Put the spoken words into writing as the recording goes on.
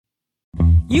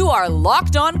You are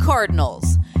Locked On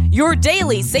Cardinals, your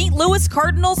daily St. Louis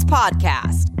Cardinals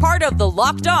podcast, part of the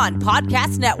Locked On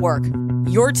Podcast Network,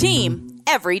 your team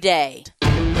every day.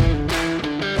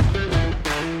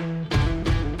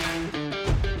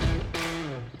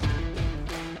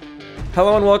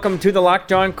 Hello and welcome to the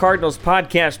Locked On Cardinals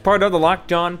podcast, part of the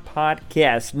Locked On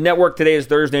Podcast Network. Today is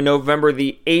Thursday, November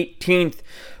the 18th.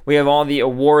 We have all the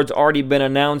awards already been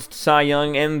announced. Cy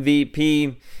Young,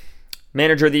 MVP,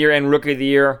 Manager of the Year, and Rookie of the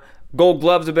Year. Gold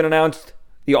Gloves have been announced.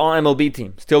 The All-MLB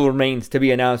team still remains to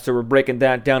be announced, so we're breaking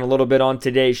that down a little bit on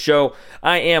today's show.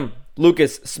 I am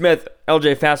Lucas Smith,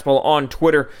 LJ Fastball on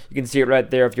Twitter. You can see it right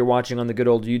there if you're watching on the good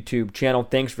old YouTube channel.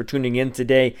 Thanks for tuning in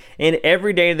today. And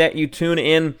every day that you tune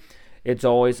in, it's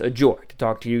always a joy to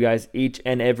talk to you guys each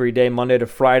and every day, Monday to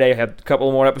Friday. I have a couple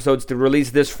more episodes to release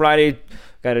this Friday.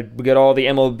 Got to get all the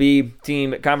MLB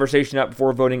team conversation up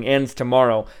before voting ends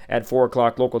tomorrow at 4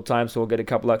 o'clock local time, so we'll get a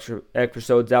couple extra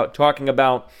episodes out talking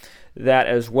about that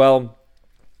as well.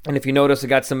 And if you notice, I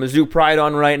got some Mizzou pride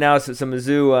on right now, so some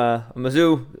Mizzou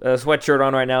sweatshirt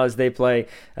on right now as they play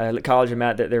College and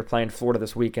Matt. They're playing Florida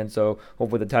this weekend, so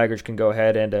hopefully the Tigers can go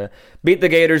ahead and beat the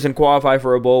Gators and qualify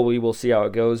for a bowl. We will see how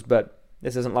it goes, but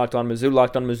this isn't Locked On Mizzou.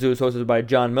 Locked On Mizzou is hosted by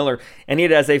John Miller, and he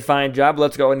does a fine job.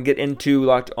 Let's go and get into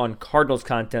Locked On Cardinals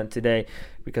content today,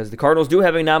 because the Cardinals do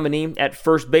have a nominee at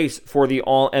first base for the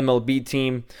All-MLB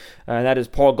team, and that is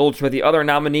Paul Goldschmidt. The other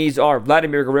nominees are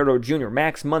Vladimir Guerrero Jr.,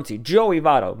 Max Muncy, Joey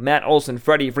Votto, Matt Olson,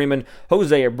 Freddie Freeman,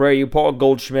 Jose Abreu, Paul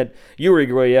Goldschmidt, Yuri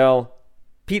Gurriel,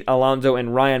 Pete Alonso,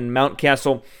 and Ryan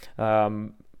Mountcastle.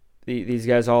 These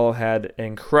guys all had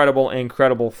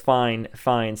incredible,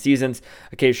 fine seasons.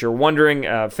 In case you're wondering,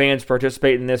 fans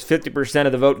participate in this. 50%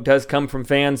 of the vote does come from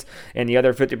fans, and the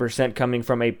other 50% coming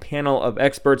from a panel of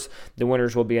experts. The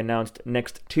winners will be announced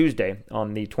next Tuesday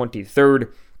on the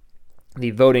 23rd.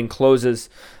 The voting closes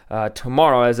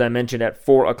tomorrow, as I mentioned, at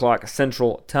 4 o'clock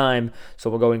Central Time. So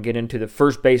we'll go and get into the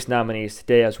first base nominees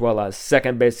today, as well as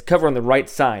second base, covering the right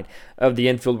side of the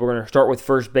infield. We're going to start with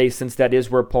first base, since that is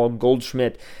where Paul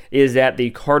Goldschmidt is at.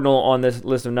 The Cardinal on this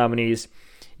list of nominees: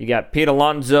 you got Pete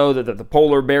Alonso, the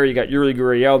polar bear. You got Yuri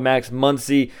Gurriel, Max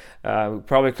Muncy, who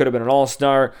probably could have been an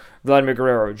all-star. Vladimir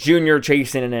Guerrero Jr.,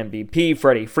 chasing an MVP.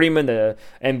 Freddie Freeman, the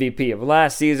MVP of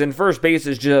last season. First base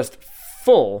is just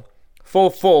full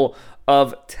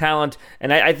of talent,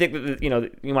 and I think that,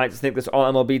 you might think this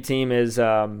All-MLB team is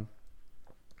kind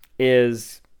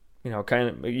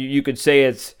of, you could say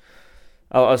it's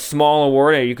a small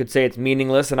award, or you could say it's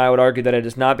meaningless, and I would argue that it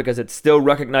is not, because it's still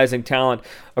recognizing talent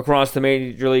across the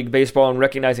Major League Baseball, and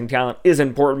recognizing talent is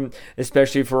important,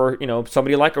 especially for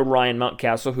somebody like a Ryan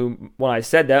Mountcastle, who, when I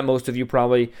said that, most of you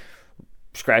probably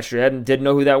scratched your head and didn't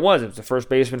know who that was. It was the first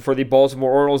baseman for the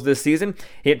Baltimore Orioles this season.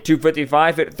 Hit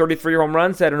 .255, hit 33 home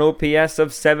runs, had an OPS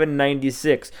of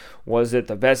 796. Was it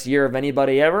the best year of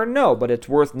anybody ever? No, but it's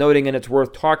worth noting, and it's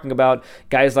worth talking about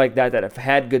guys like that have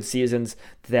had good seasons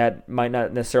that might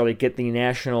not necessarily get the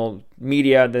national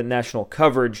media, the national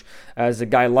coverage, as a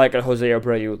guy like a Jose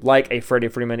Abreu, like a Freddie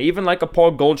Freeman, even like a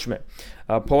Paul Goldschmidt.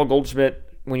 Paul Goldschmidt,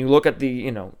 when you look at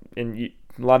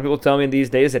a lot of people tell me these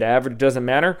days that average doesn't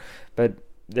matter, but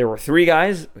there were three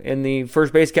guys in the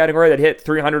first base category that hit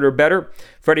 300 or better.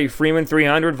 Freddie Freeman,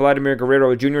 300. Vladimir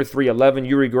Guerrero Jr., 311.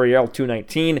 Yuri Gurriel,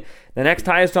 219. The next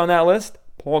highest on that list,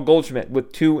 Paul Goldschmidt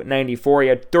with 294. He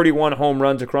had 31 home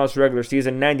runs across the regular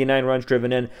season, 99 runs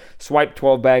driven in, swiped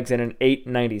 12 bags, and an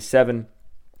 897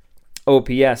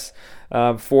 OPS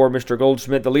for Mr.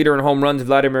 Goldschmidt. The leader in home runs,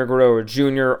 Vladimir Guerrero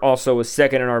Jr., also was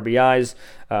second in RBIs.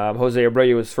 Jose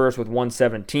Abreu was first with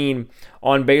 117.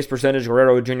 On base percentage,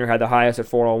 Guerrero Jr. had the highest at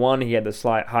 401. He had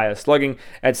the highest slugging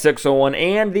at 601,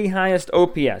 and the highest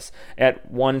OPS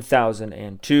at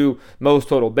 1,002. Most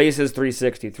total bases,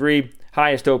 363.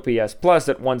 Highest OPS plus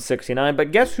at 169.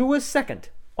 But guess who was second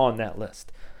on that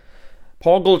list?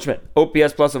 Paul Goldschmidt,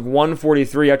 OPS plus of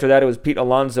 143. After that, it was Pete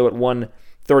Alonso at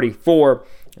 134.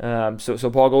 So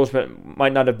Paul Goldschmidt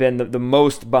might not have been the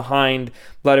most behind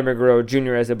Vladimir Guerrero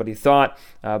Jr. as everybody thought,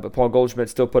 but Paul Goldschmidt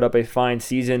still put up a fine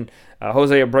season.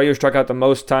 Jose Abreu struck out the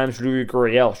most times. Yuri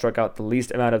Gurriel struck out the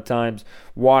least amount of times.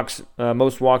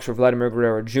 Most walks for Vladimir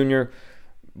Guerrero Jr.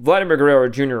 Vladimir Guerrero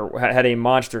Jr. had a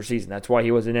monster season. That's why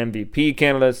he was an MVP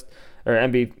candidate, or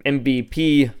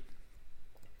MVP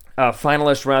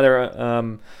finalist,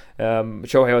 rather.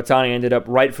 Shohei Ohtani ended up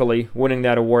rightfully winning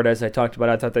that award, as I talked about.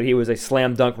 I thought that he was a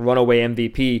slam dunk runaway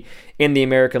MVP in the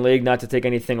American League, not to take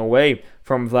anything away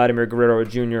from Vladimir Guerrero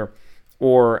Jr.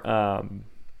 or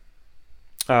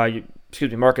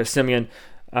Marcus Semien,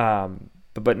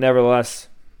 but nevertheless,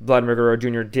 Vladimir Guerrero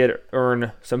Jr. did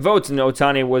earn some votes, and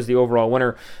Ohtani was the overall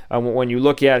winner. When you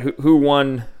look at who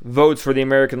won votes for the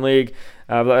American League,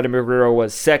 Vladimir Guerrero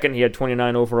was second. He had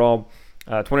 29 overall.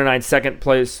 29 second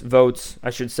place votes, I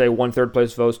should say, 1 third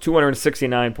place votes,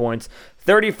 269 points.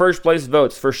 30 first place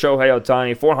votes for Shohei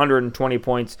Ohtani, 420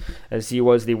 points, as he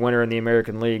was the winner in the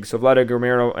American League. So Vladimir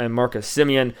Guerrero and Marcus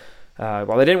Semien,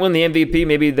 while they didn't win the MVP,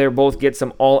 maybe they both get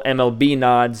some all MLB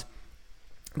nods.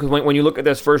 Because when you look at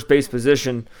this first base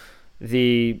position,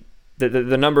 the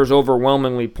numbers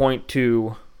overwhelmingly point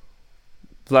to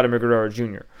Vladimir Guerrero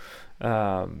Jr.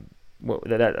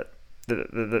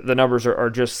 The numbers are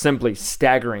just simply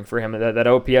staggering for him. That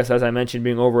OPS, as I mentioned,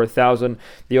 being over 1,000.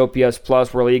 The OPS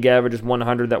plus, where league average is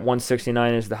 100, that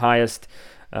 169 is the highest.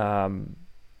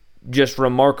 Just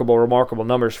remarkable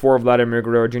numbers for Vladimir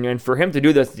Guerrero Jr. And for him to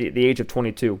do this at the age of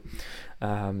 22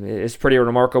 is pretty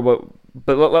remarkable.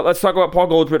 But let's talk about Paul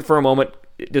Goldschmidt for a moment.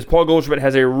 Does Paul Goldschmidt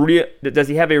have a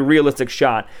realistic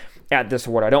shot at this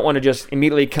award? I don't want to just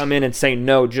immediately come in and say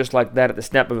no just like that at the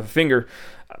snap of a finger.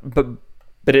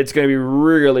 But it's going to be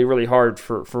really, really hard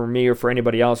for me or for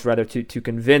anybody else, rather, to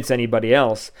convince anybody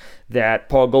else that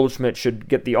Paul Goldschmidt should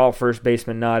get the all-first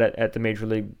baseman nod at the Major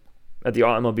League, at the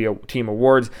All-MLB Team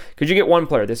Awards. Because you get one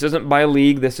player. This isn't by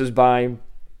league. This is by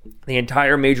the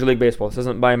entire Major League Baseball. This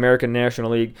isn't by American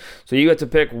National League. So you get to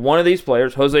pick one of these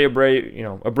players, Jose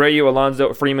Abreu,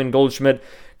 Alonso, Freeman, Goldschmidt,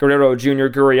 Guerrero Jr.,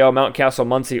 Gurriel, Mountcastle,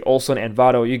 Muncy, Olson, and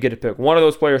Votto. You get to pick one of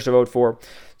those players to vote for.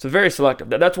 So very selective.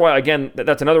 That's why, again,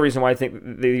 that's another reason why I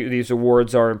think these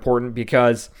awards are important,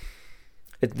 because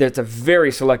it's a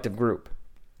very selective group.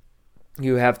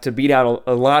 You have to beat out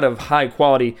a lot of high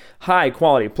quality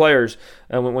players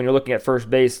when you're looking at first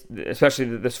base, especially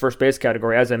this first base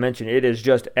category. As I mentioned, it is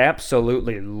just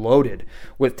absolutely loaded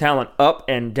with talent up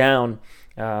and down.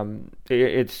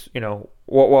 It's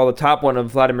while the top one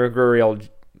of Vladimir Guerrero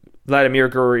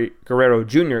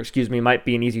Jr., might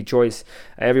be an easy choice.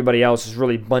 Everybody else is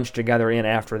really bunched together in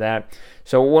after that.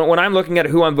 So when I'm looking at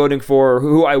who I'm voting for, or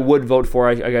who I would vote for,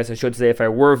 I guess I should say, if I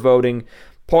were voting,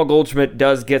 Paul Goldschmidt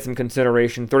does get some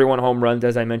consideration. 31 home runs,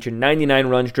 as I mentioned, 99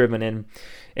 runs driven in.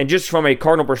 And just from a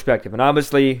Cardinal perspective, and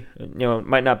obviously, it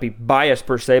might not be biased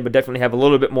per se, but definitely have a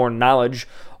little bit more knowledge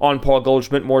on Paul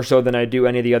Goldschmidt, more so than I do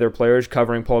any of the other players,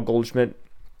 covering Paul Goldschmidt,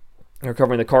 or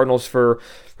covering the Cardinals for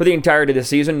the entirety of the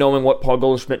season, knowing what Paul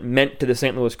Goldschmidt meant to the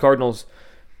St. Louis Cardinals.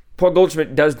 Paul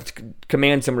Goldschmidt does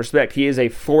command some respect. He is a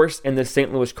force in the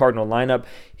St. Louis Cardinal lineup.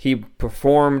 He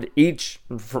performed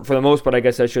for the most part, I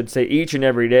guess I should say, each and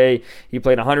every day. He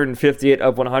played 158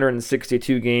 of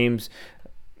 162 games,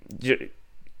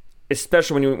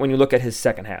 especially when you look at his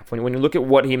second half. When you look at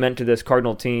what he meant to this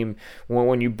Cardinal team,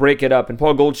 when you break it up. And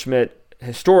Paul Goldschmidt,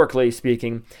 historically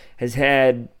speaking, has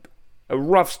had a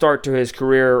rough start to his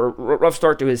career, or rough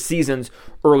start to his seasons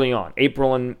early on.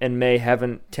 April and May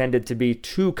haven't tended to be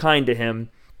too kind to him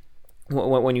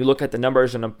when you look at the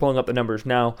numbers, and I'm pulling up the numbers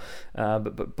now.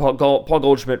 But Paul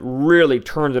Goldschmidt really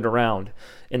turned it around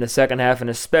in the second half, and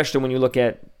especially when you look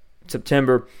at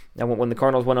September, and when the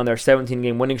Cardinals went on their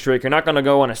 17-game winning streak. You're not going to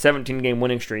go on a 17-game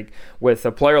winning streak with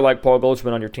a player like Paul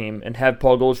Goldschmidt on your team and have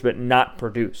Paul Goldschmidt not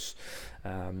produce.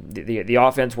 The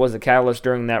offense was the catalyst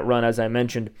during that run, as I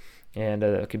mentioned. And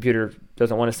the computer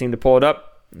doesn't want to seem to pull it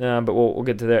up, but we'll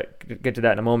get to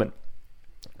that in a moment.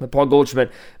 But Paul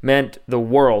Goldschmidt meant the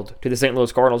world to the St.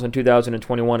 Louis Cardinals in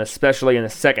 2021, especially in the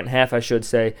second half, I should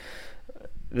say.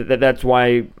 That's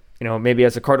why, maybe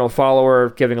as a Cardinal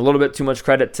follower, giving a little bit too much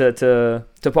credit to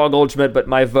Paul Goldschmidt, but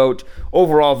my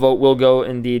overall vote will go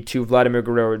indeed to Vladimir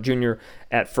Guerrero Jr.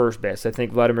 at first base. I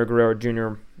think Vladimir Guerrero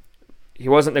Jr., he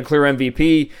wasn't the clear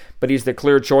MVP, but he's the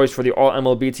clear choice for the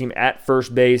All-MLB team at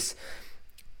first base.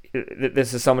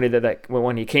 This is somebody that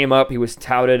when he came up, he was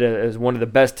touted as one of the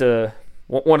best,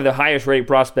 one of the highest-rated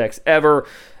prospects ever.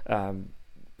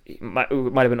 He might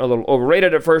have been a little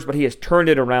overrated at first, but he has turned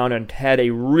it around and had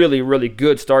a really, really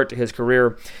good start to his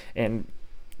career. And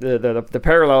the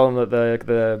parallel and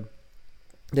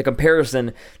the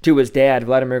comparison to his dad,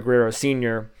 Vladimir Guerrero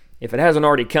Sr., if it hasn't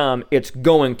already come, it's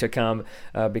going to come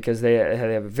because they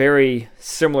have a very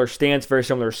similar stance, very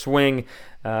similar swing.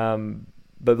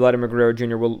 But Vladimir Guerrero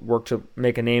Jr. will work to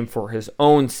make a name for his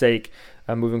own sake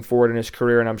moving forward in his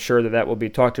career, and I'm sure that will be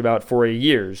talked about for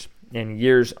years and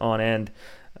years on end.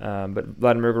 But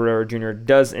Vladimir Guerrero Jr.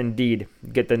 does indeed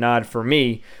get the nod for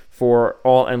me for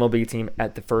All-MLB team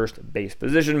at the first base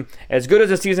position. As good as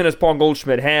a season as Paul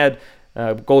Goldschmidt had,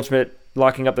 Goldschmidt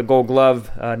locking up the Gold Glove,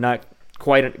 not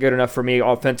quite good enough for me,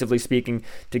 offensively speaking,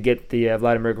 to get the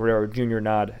Vladimir Guerrero Jr.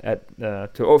 nod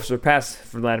to surpass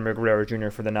Vladimir Guerrero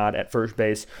Jr. for the nod at first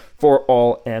base for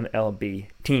All-MLB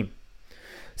team.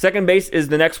 Second base is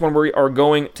the next one we are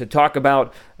going to talk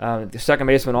about. The second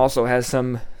baseman also has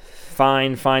some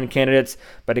fine candidates,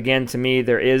 but again, to me,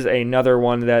 there is another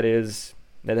one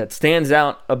that stands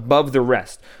out above the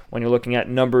rest when you're looking at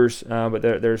numbers. But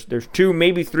there's two,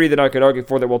 maybe three that I could argue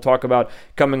for that we'll talk about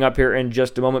coming up here in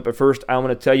just a moment. But first, I want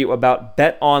to tell you about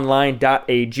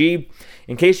betonline.ag.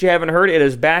 In case you haven't heard, it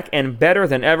is back and better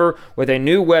than ever with a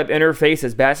new web interface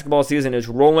as basketball season is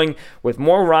rolling with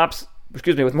more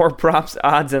props,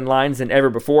 odds, and lines than ever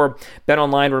before.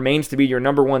 BetOnline remains to be your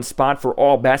number one spot for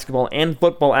all basketball and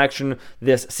football action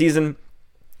this season.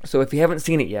 So if you haven't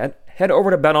seen it yet, head over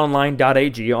to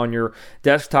betonline.ag on your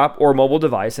desktop or mobile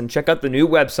device and check out the new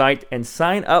website and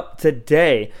sign up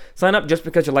today. Sign up just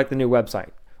because you like the new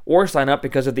website, or sign up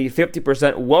because of the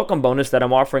 50% welcome bonus that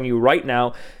I'm offering you right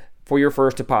now for your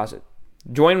first deposit.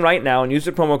 Join right now and use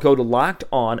the promo code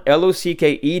LOCKEDON,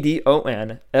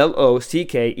 LOCKEDON,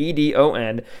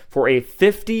 for a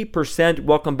 50%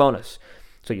 welcome bonus.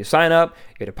 So you sign up,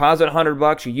 you deposit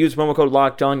 $100, you use promo code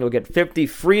LOCKEDON, you'll get $50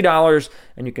 free,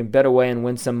 and you can bet away and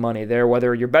win some money there.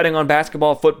 Whether you're betting on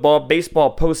basketball, football,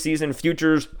 baseball, postseason,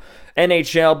 futures,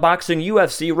 NHL, boxing,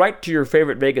 UFC, right to your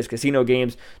favorite Vegas casino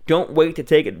games, don't wait to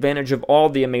take advantage of all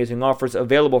the amazing offers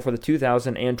available for the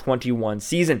 2021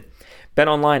 season.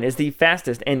 BetOnline is the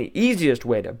fastest and easiest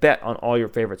way to bet on all your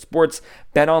favorite sports.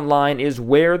 BetOnline is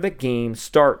where the game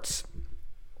starts.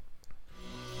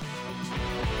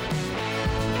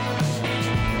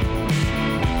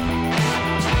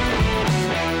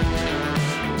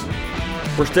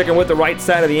 We're sticking with the right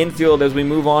side of the infield as we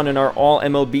move on in our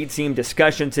all-MLB team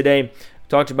discussion today. We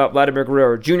talked about Vladimir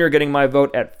Guerrero Jr. getting my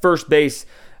vote at first base.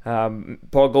 Paul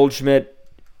Goldschmidt,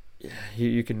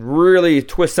 you can really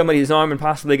twist somebody's arm and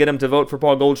possibly get him to vote for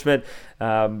Paul Goldschmidt.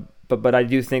 But I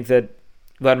do think that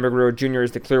Vladimir Guerrero Jr.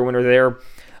 is the clear winner there.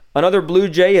 Another Blue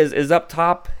Jay is up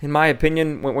top, in my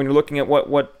opinion, when you're looking at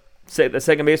what the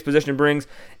second base position brings,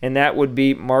 and that would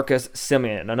be Marcus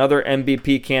Semien, another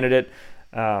MVP candidate.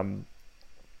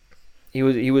 He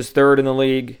was third in the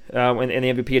league in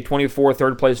the MVP at 24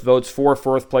 third-place votes, 4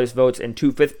 fourth-place votes, and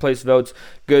 2 fifth-place votes.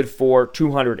 Good for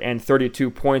 232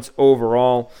 points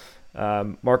overall.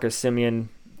 Marcus Semien,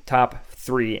 top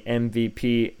 3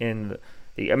 MVP in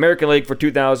the American League for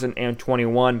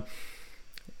 2021.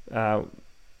 To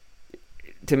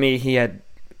me, he had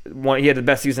the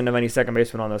best season of any second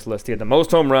baseman on this list. He had the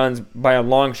most home runs by a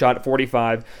long shot,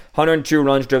 45. 102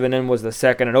 runs driven in was the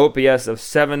second. An OPS of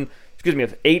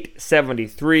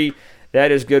 873.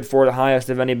 That is good for the highest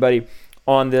of anybody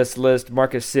on this list.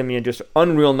 Marcus Semien, just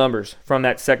unreal numbers from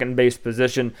that second base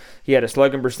position. He had a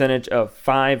slugging percentage of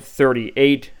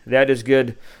 .538. That is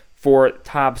good for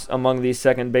tops among these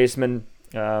second basemen.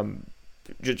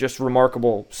 Just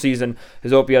remarkable season.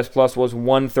 His OPS plus was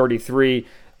 133.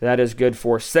 That is good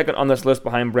for second on this list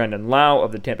behind Brandon Lowe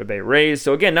of the Tampa Bay Rays.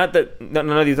 So again, not that none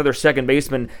of these other second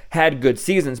basemen had good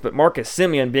seasons, but Marcus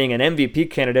Semien being an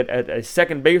MVP candidate at a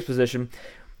second base position,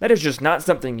 that is just not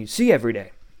something you see every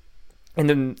day. And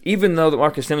then even though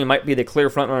Marcus Semien might be the clear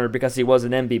frontrunner because he was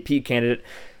an MVP candidate,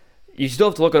 you still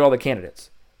have to look at all the candidates.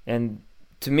 And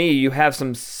to me, you have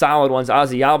some solid ones.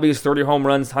 Ozzie Albies, 30 home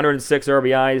runs, 106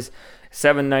 RBIs,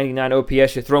 799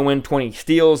 OPS. You throw in 20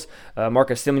 steals.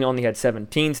 Marcus Semien only had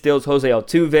 17 steals. Jose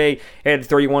Altuve had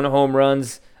 31 home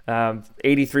runs,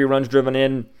 83 runs driven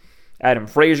in. Adam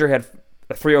Frazier had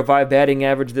a .305 batting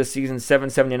average this season,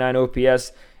 779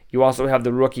 OPS. You also have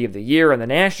the Rookie of the Year in the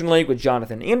National League with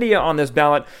Jonathan India on this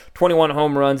ballot. 21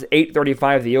 home runs,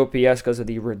 835 the OPS because of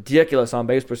the ridiculous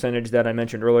on-base percentage that I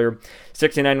mentioned earlier.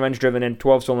 69 runs driven in,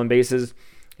 12 stolen bases.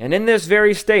 And in this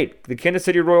very state, the Kansas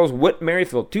City Royals, Whit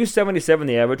Merrifield, 277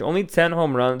 the average, only 10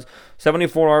 home runs,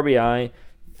 74 RBI,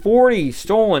 40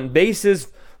 stolen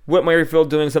bases. Whit Merrifield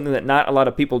doing something that not a lot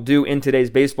of people do in today's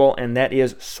baseball, and that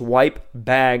is swipe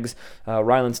bags.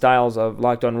 Rylan Stiles of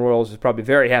Locked On Royals is probably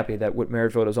very happy that Whit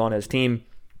Merrifield is on his team.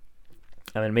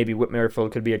 I mean, maybe Whit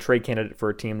Merrifield could be a trade candidate for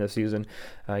a team this season.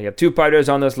 You have 2 fighters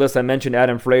on this list. I mentioned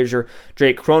Adam Frazier,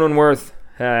 Jake Cronenworth.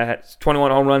 21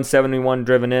 home runs, 71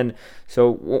 driven in.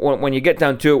 So when you get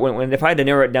down to it, if I had to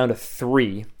narrow it down to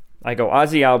 3, I go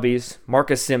Ozzie Albies,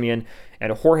 Marcus Semien,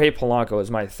 and Jorge Polanco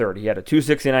is my third. He had a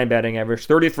 .269 batting average,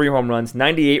 33 home runs,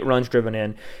 98 runs driven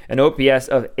in, an OPS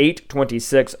of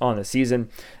 826 on the season.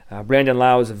 Brandon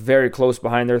Lowe is very close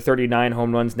behind there, 39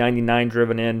 home runs, 99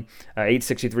 driven in,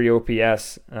 863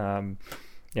 OPS.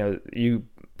 You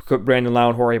put Brandon Lowe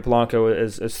and Jorge Polanco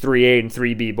as 3A and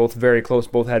 3B, both very close,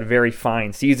 both had very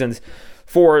fine seasons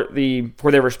for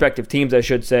their respective teams, I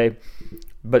should say.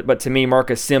 But to me,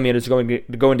 Marcus Semien is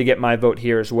going to get my vote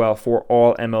here as well for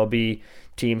all MLB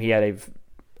team. He had a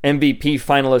MVP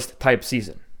finalist type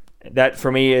season. That,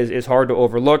 for me, is hard to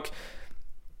overlook.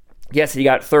 Yes, he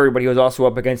got third, but he was also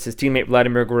up against his teammate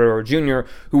Vladimir Guerrero Jr.,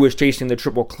 who was chasing the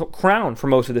Triple Crown for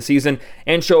most of the season,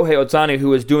 and Shohei Ohtani,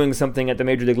 who is doing something at the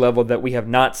Major League level that we have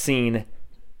not seen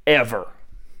ever.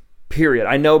 Period.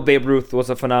 I know Babe Ruth was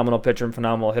a phenomenal pitcher and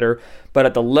phenomenal hitter, but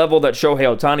at the level that Shohei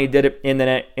Ohtani did it in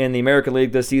the American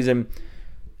League this season,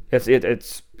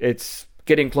 it's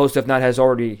getting close, if not has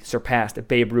already surpassed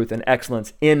Babe Ruth in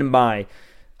excellence, in my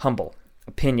humble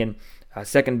opinion.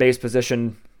 Second base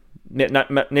position,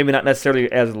 maybe not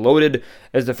necessarily as loaded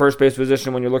as the first base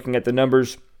position when you're looking at the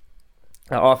numbers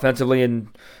offensively, and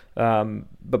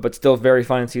but still very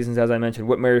fine seasons, as I mentioned.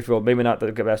 Whit Merrifield, maybe not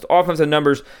the best offensive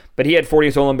numbers, but he had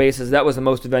 40 stolen bases. That was the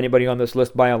most of anybody on this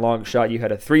list by a long shot. You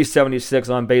had a 376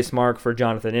 on base mark for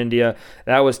Jonathan India.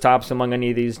 That was tops among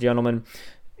any of these gentlemen.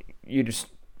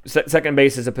 Second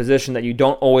base is a position that you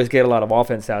don't always get a lot of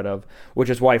offense out of, which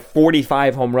is why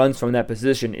 45 home runs from that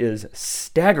position is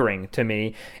staggering to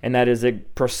me, and that is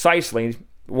precisely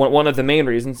one of the main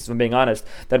reasons, if I'm being honest,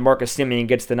 that Marcus Semien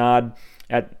gets the nod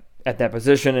at that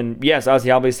position. And yes, Ozzie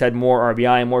Albies had more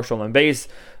RBI and more stolen base.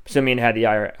 Semien had the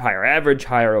higher average,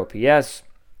 higher OPS,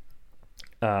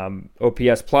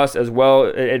 OPS plus as well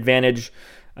advantage.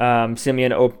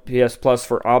 Semien OPS plus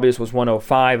for Albies was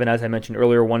 105, and as I mentioned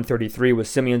earlier, 133 was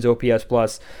Semien's OPS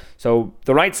plus. So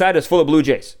the right side is full of Blue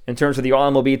Jays in terms of the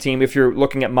All-MLB team. If you're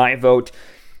looking at my vote,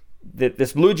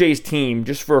 this Blue Jays team,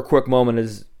 just for a quick moment,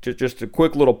 is just a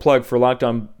quick little plug for Locked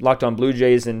On Blue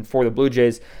Jays and for the Blue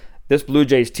Jays. This Blue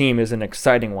Jays team is an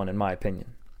exciting one, in my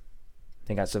opinion.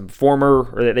 They got some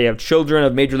they have children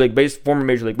of former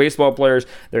Major League Baseball players.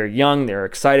 They're young, they're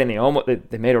exciting.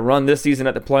 They made a run this season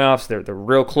at the playoffs. They're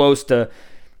real close to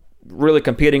really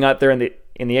competing out there in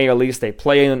the AL East. They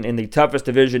play in the toughest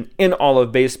division in all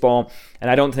of baseball, and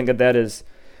I don't think that is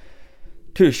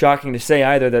too shocking to say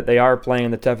either, that they are playing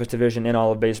in the toughest division in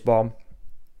all of baseball.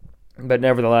 But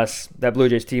nevertheless, that Blue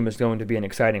Jays team is going to be an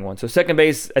exciting one. So second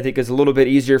base, I think, is a little bit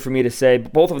easier for me to say.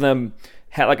 Both of them,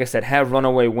 like I said, have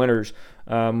runaway winners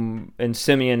in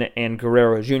Semien and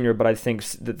Guerrero Jr., but I think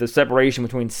that the separation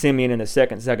between Semien and the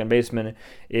second baseman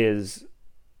is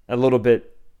a little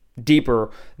bit deeper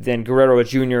than Guerrero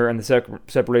Jr. and the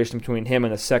separation between him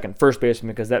and the first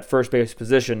baseman, because that first base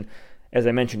position, as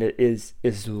I mentioned, it is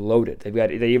loaded.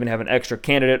 They even have an extra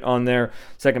candidate on there.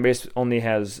 Second base only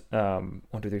has 1,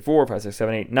 2, 3, 4, 5, 6,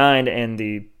 7, 8, 9, and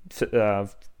the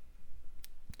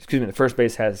first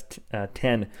base has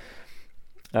 10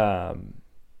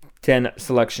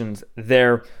 selections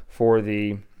there for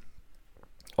the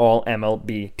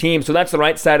All-MLB team. So that's the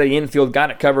right side of the infield.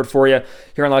 Got it covered for you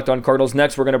here on Locked On Cardinals.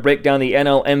 Next, we're going to break down the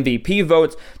NL MVP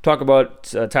votes, talk about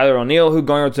Tyler O'Neill, who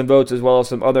garnered some votes, as well as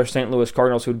some other St. Louis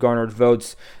Cardinals who garnered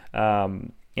votes,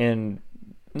 and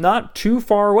not too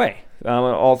far away,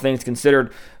 all things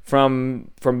considered, from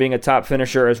being a top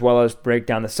finisher, as well as break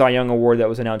down the Cy Young Award that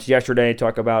was announced yesterday,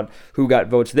 talk about who got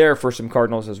votes there for some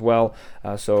Cardinals as well.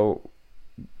 So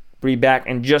be back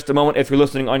in just a moment if you're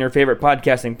listening on your favorite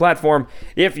podcasting platform.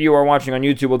 If you are watching on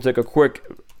YouTube, we'll take a quick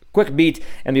beat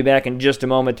and be back in just a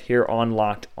moment here on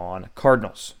Locked On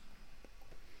Cardinals.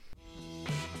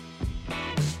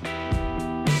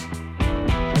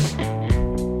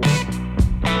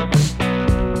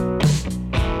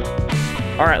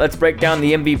 All right, let's break down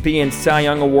the MVP and Cy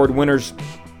Young Award winners,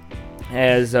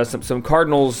 as some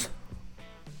Cardinals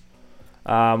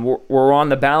were on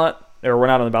the ballot. Or we're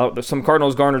not on the ballot, but some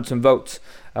Cardinals garnered some votes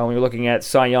when you're looking at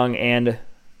Cy Young and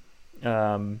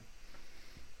MVP.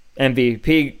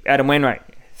 Adam Wainwright,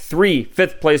 3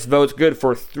 fifth-place votes, good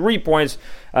for 3 points.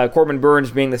 Corbin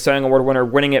Burnes being the Cy Young Award winner,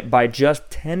 winning it by just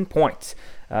 10 points.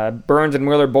 Burnes and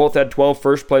Wheeler both had 12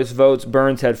 first-place votes.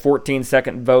 Burnes had 14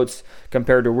 second votes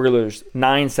compared to Wheeler's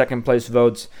 9 second-place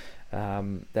votes.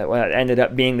 That ended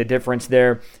up being the difference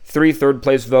there. 3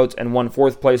 third-place votes and 1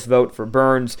 fourth-place vote for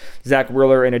Burnes. Zach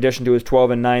Wheeler, in addition to his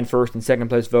 12 and 9 first and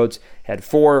second-place votes, had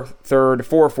 4 third,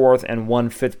 4 fourth, and 1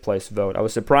 fifth-place vote. I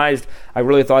was surprised. I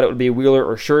really thought it would be Wheeler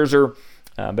or Scherzer,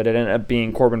 but it ended up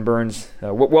being Corbin Burnes.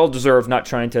 Well-deserved, not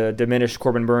trying to diminish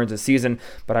Corbin Burnes this season,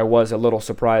 but I was a little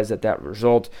surprised at that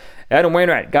result. Adam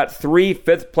Wainwright got 3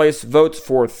 fifth-place votes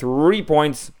for 3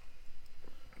 points.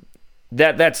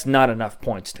 That's not enough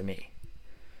points to me.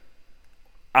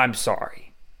 I'm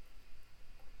sorry.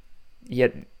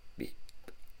 Yet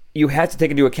you had to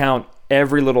take into account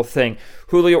every little thing.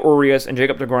 Julio Urias and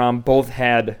Jacob deGrom both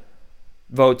had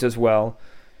votes as well.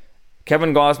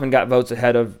 Kevin Gausman got votes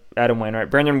ahead of Adam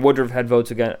Wainwright. Brandon Woodruff had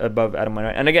votes again above Adam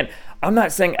Wainwright. And again, I'm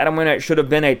not saying Adam Wainwright should have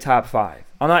been a top 5.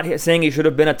 I'm not saying he should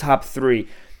have been a top 3.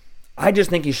 I just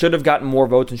think he should have gotten more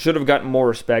votes and should have gotten more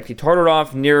respect. He started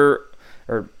off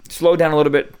or slowed down a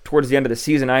little bit towards the end of the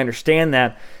season. I understand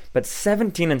that. But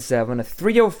 17-7, a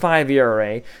 3.05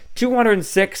 ERA,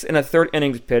 206 in a third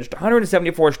innings pitched,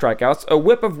 174 strikeouts, a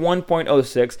whip of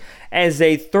 1.06 as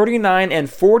a 39 and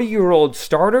 40-year-old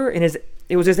starter in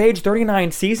it was his age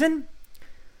 39 season.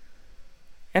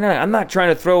 And I'm not trying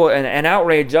to throw an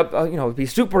outrage up, be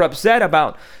super upset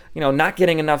about, not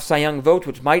getting enough Cy Young votes,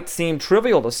 which might seem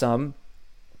trivial to some.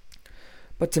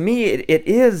 But to me, it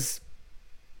is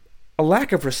a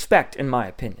lack of respect, in my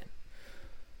opinion.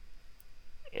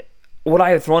 Would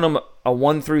I have thrown him a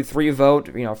 1 through 3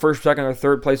 vote, first, second, or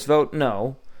third place vote?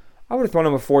 No. I would have thrown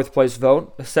him a fourth place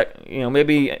vote,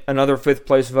 maybe another fifth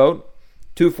place vote,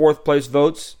 2 fourth place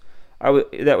votes.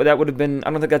 That would have been.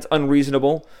 I don't think that's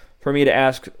unreasonable for me to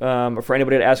ask, or for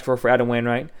anybody to ask for Adam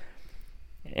Wainwright.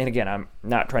 And again, I'm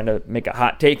not trying to make a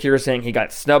hot take here, saying he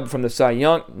got snubbed from the Cy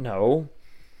Young. No.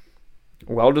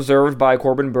 Well deserved by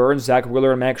Corbin Burns, Zach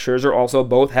Wheeler, and Max Scherzer. Also,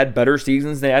 both had better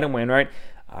seasons than Adam Wainwright.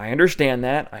 I understand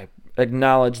that. I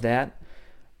acknowledge that.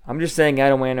 I'm just saying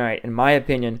Adam Wainwright, in my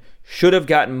opinion, should have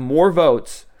gotten more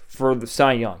votes for the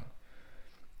Cy Young.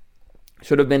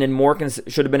 Should have been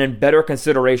in better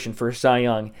consideration for Cy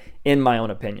Young, in my own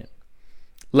opinion.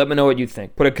 Let me know what you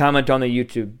think. Put a comment on the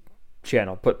YouTube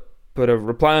channel. Put a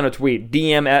reply on a tweet.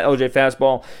 DM at LJ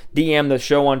Fastball. DM the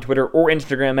show on Twitter or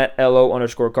Instagram at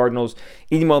LO_Cardinals.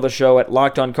 Email the show at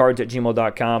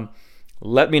lockedoncards@gmail.com.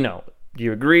 Let me know. Do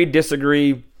you agree?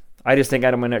 Disagree? I just think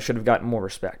Adam Wainwright should have gotten more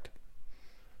respect.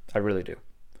 I really do.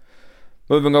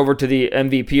 Moving over to the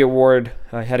MVP award,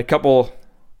 I had a couple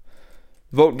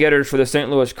vote getters for the St.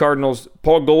 Louis Cardinals.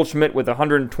 Paul Goldschmidt with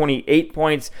 128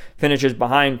 points finishes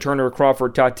behind Turner,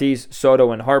 Crawford, Tatis,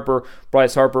 Soto, and Harper.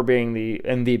 Bryce Harper being the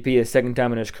MVP a second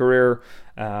time in his career.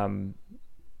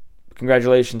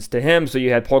 Congratulations to him. So you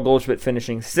had Paul Goldschmidt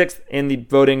finishing 6th in the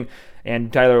voting,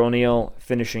 and Tyler O'Neill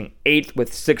finishing 8th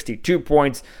with 62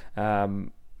 points.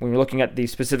 When you're looking at the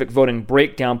specific voting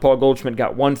breakdown, Paul Goldschmidt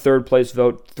got 1 third place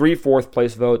vote, 3 fourth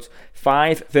place votes,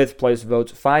 5 fifth place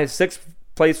votes, 5 sixth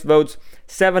place votes,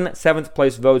 7 seventh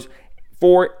place votes,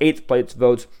 4 eighth place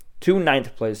votes, 2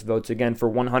 ninth place votes, again for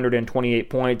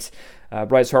 128 points.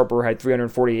 Bryce Harper had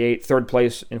 348. Third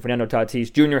place in Fernando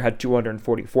Tatis Jr. had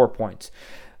 244 points.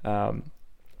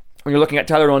 When you're looking at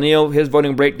Tyler O'Neill, his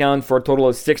voting breakdown for a total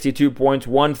of 62 points,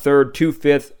 1 third, 2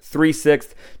 fifth, 3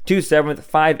 sixth, 2 seventh,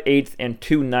 5 eighth, and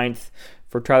 2 ninth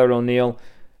for Tyler O'Neill.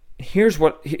 Here's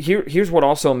what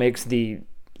also makes the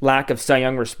lack of Cy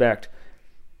Young respect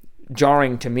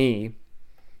jarring to me.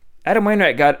 Adam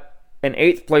Wainwright got an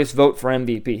 8th place vote for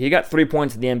MVP. He got 3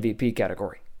 points in the MVP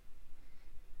category.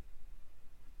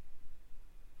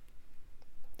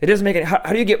 It doesn't make it. How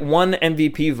do you get 1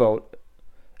 MVP vote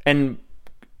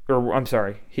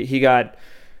he got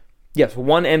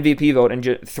 1 MVP vote and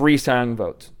just 3 Cy Young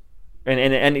votes,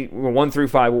 and 1 through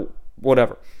 5,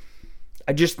 whatever.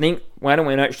 I just think Adam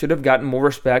Wainwright should have gotten more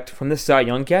respect from the Cy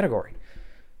Young category.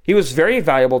 He was very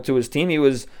valuable to his team. He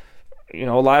was, a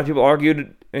lot of people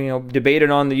argued,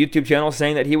 debated on the YouTube channel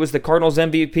saying that he was the Cardinals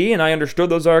MVP, and I understood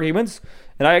those arguments,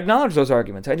 and I acknowledged those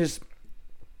arguments.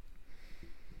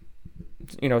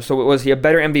 So was he a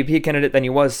better MVP candidate than he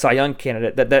was Cy Young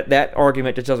candidate? That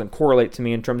argument just doesn't correlate to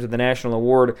me in terms of the national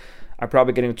award. I'm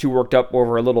probably getting too worked up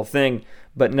over a little thing,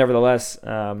 but nevertheless,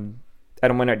 Adam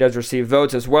Wainwright does receive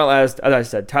votes, as well as I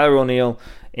said, Tyler O'Neill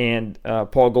and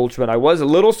Paul Goldschmidt. I was a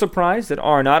little surprised that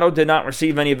Arenado did not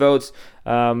receive any votes,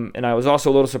 and I was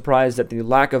also a little surprised at the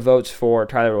lack of votes for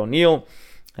Tyler O'Neill.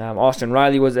 Austin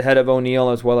Riley was ahead of O'Neill,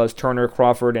 as well as Turner,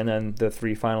 Crawford, and then the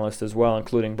 3 finalists as well,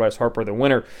 including Bryce Harper, the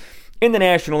winner. In the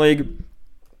National League,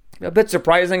 a bit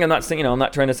surprising. I'm not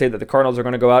trying to say that the Cardinals are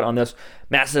going to go out on this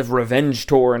massive revenge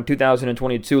tour in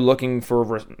 2022 looking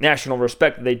for national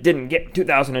respect that they didn't get in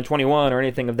 2021 or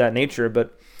anything of that nature.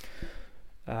 But,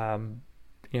 I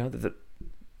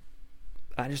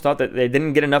just thought that they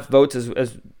didn't get enough votes they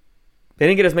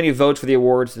didn't get as many votes for the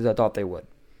awards as I thought they would.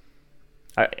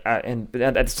 And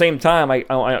at the same time,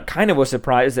 I kind of was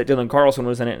surprised that Dylan Carlson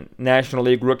was a National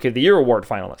League Rookie of the Year award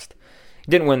finalist. He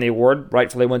didn't win the award.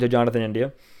 Rightfully went to Jonathan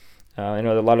India. I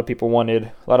know that a lot of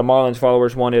Marlins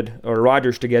followers wanted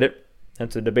Rogers to get it.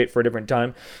 That's a debate for a different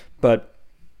time. But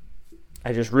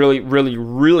I just really, really,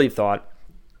 really thought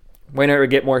Wainwright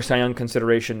would get more Cy Young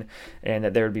consideration, and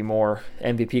that there would be more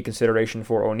MVP consideration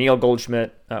for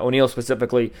O'Neill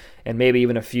specifically, and maybe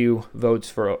even a few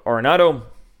votes for Arenado.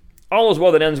 All is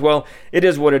well that ends well. It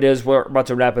is what it is. We're about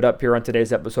to wrap it up here on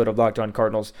today's episode of Locked On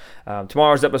Cardinals.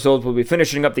 Tomorrow's episodes will be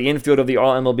finishing up the infield of the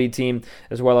All-MLB team,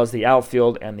 as well as the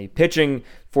outfield and the pitching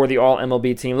for the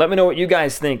All-MLB team. Let me know what you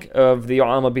guys think of the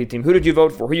All-MLB team. Who did you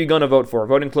vote for? Who are you going to vote for?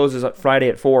 Voting closes Friday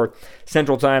at 4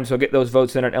 Central Time, so get those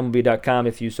votes in at MLB.com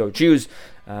if you so choose.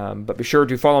 But be sure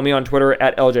to follow me on Twitter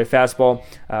at LJFastball.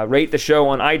 Rate the show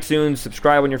on iTunes.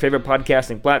 Subscribe on your favorite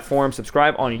podcasting platform.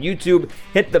 Subscribe on YouTube.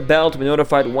 Hit the bell to be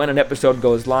notified when an episode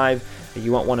goes live.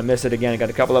 You won't want to miss it again. I got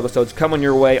a couple episodes coming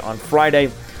your way on Friday,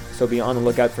 so be on the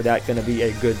lookout for that. Going to be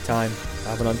a good time.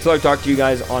 But until I talk to you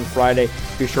guys on Friday,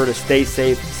 be sure to stay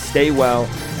safe, stay well,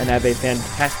 and have a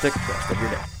fantastic rest of your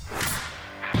day.